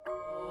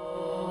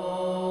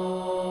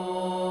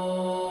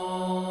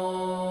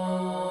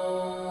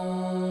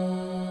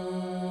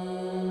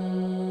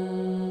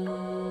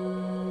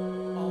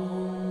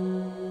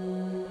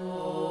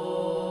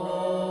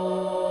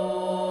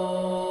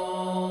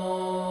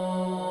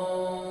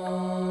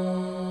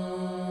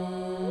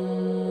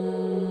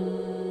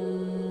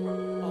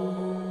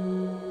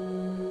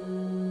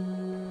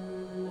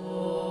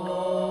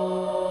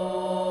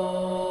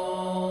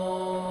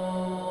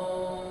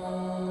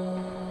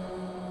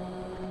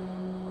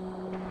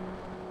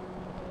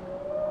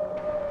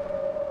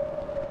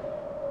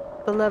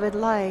Beloved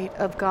light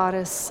of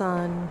Goddess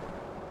Sun,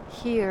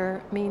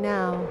 hear me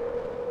now.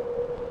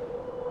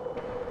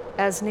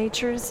 As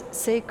nature's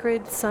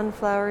sacred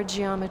sunflower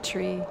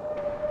geometry,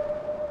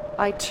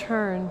 I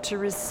turn to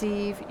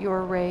receive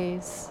your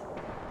rays,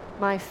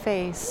 my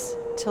face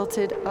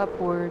tilted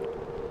upward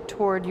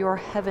toward your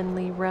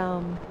heavenly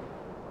realm.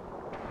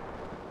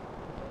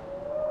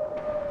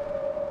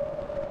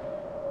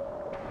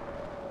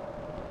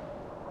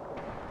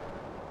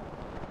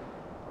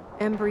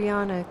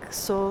 Embryonic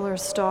solar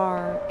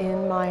star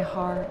in my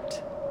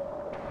heart,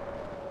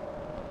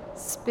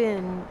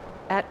 spin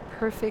at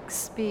perfect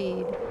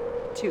speed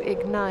to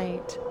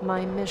ignite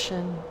my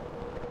mission.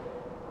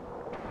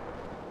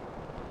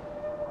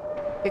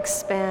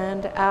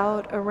 Expand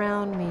out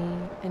around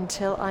me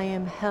until I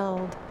am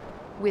held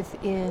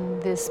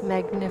within this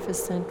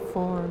magnificent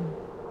form.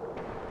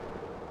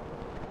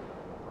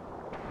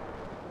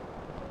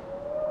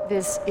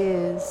 This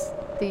is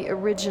the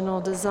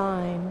original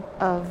design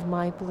of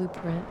my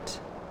blueprint.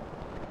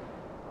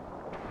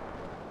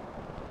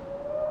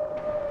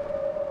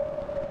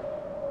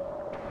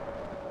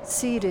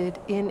 Seated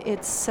in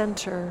its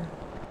center,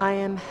 I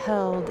am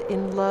held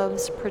in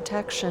love's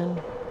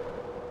protection,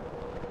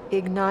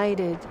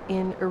 ignited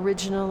in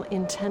original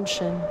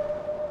intention,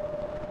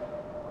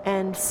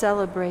 and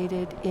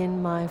celebrated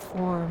in my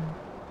form.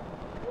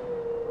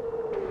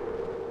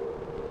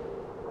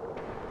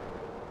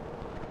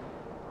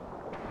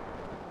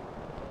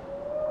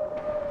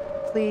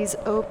 Please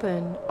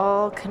open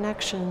all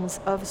connections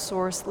of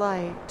source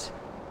light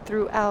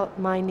throughout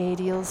my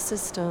nadial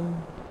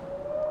system.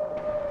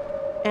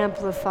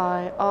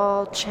 Amplify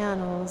all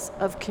channels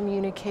of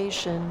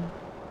communication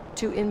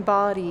to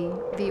embody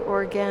the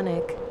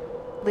organic,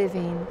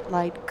 living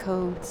light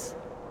codes.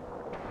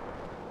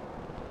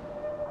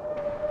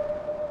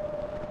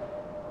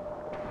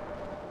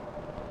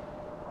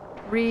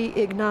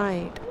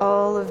 Reignite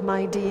all of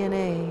my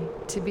DNA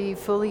to be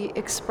fully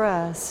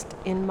expressed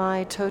in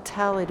my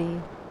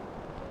totality,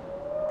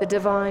 the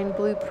divine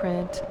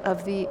blueprint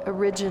of the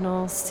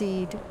original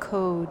seed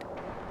code.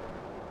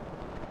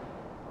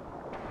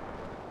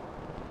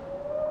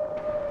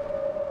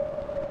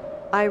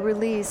 I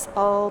release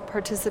all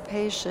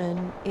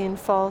participation in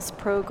false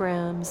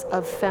programs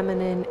of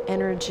feminine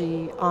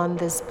energy on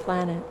this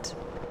planet.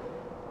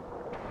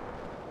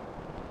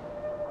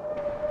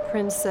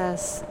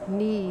 Princess,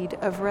 need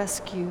of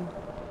rescue.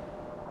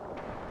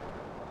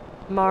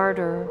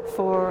 Martyr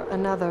for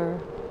another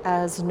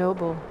as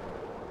noble.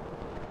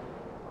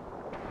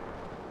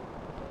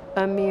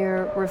 A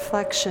mere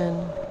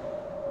reflection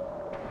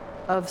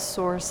of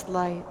source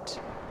light.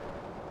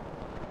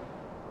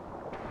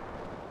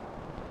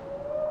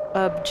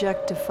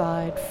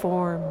 Objectified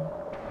form.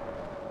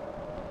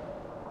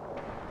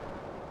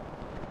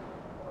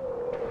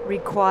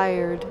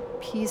 Required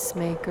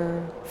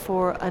peacemaker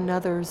for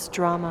another's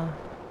drama.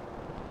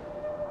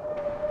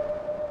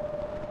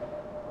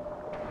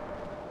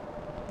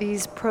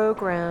 These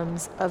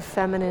programs of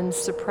feminine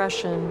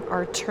suppression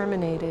are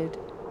terminated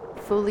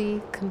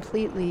fully,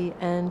 completely,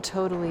 and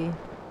totally.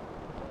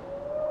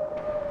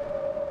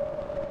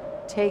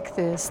 Take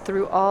this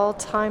through all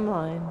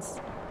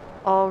timelines,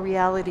 all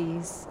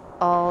realities,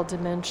 all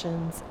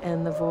dimensions,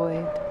 and the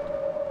void.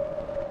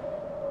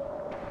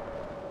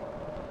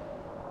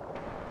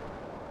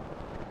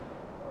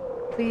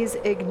 Please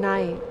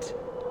ignite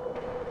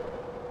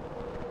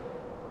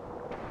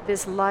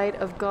this light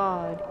of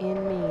God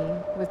in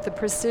me with the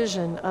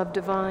precision of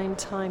divine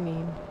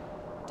timing,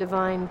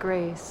 divine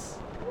grace,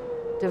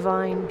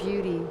 divine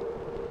beauty,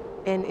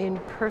 and in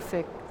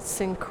perfect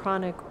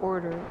synchronic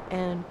order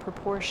and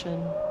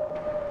proportion,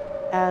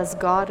 as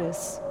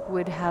Goddess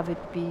would have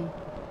it be.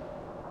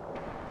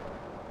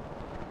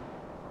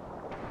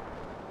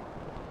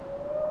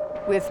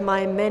 With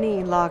my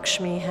many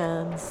Lakshmi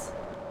hands,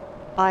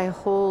 I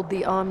hold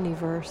the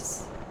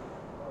omniverse.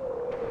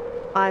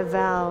 I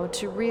vow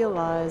to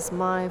realize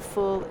my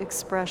full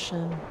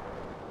expression.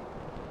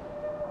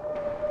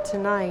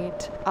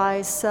 Tonight,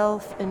 I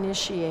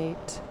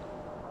self-initiate.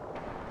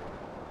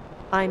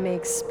 I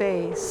make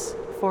space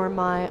for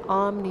my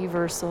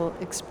omniversal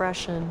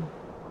expression.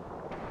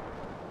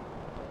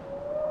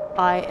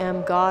 I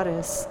am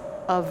Goddess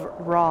of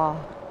Ra.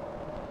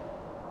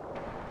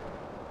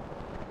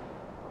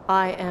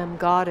 I am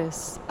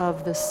Goddess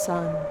of the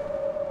Sun.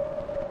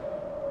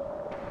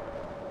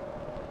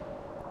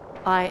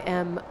 I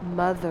am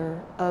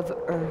Mother of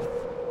Earth.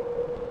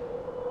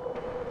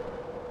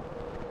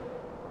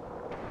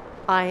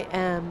 I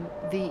am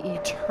the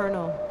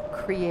eternal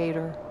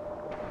Creator.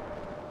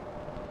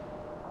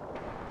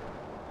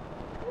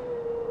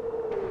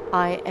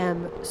 I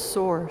am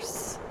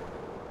Source.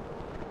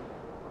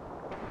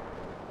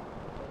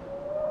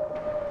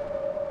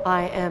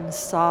 I am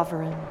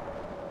sovereign.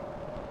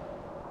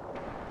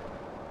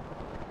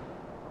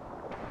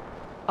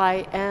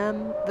 I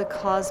am the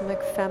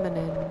cosmic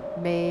feminine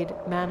made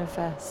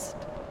manifest.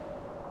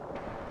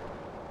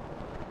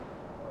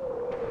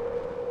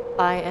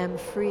 I am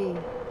free.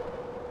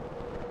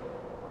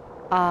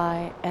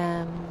 I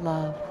am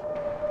love.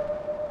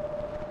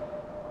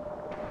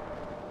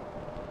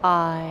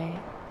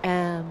 I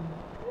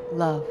am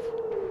love.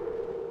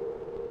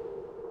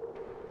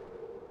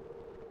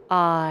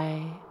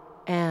 I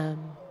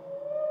am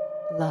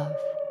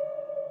love.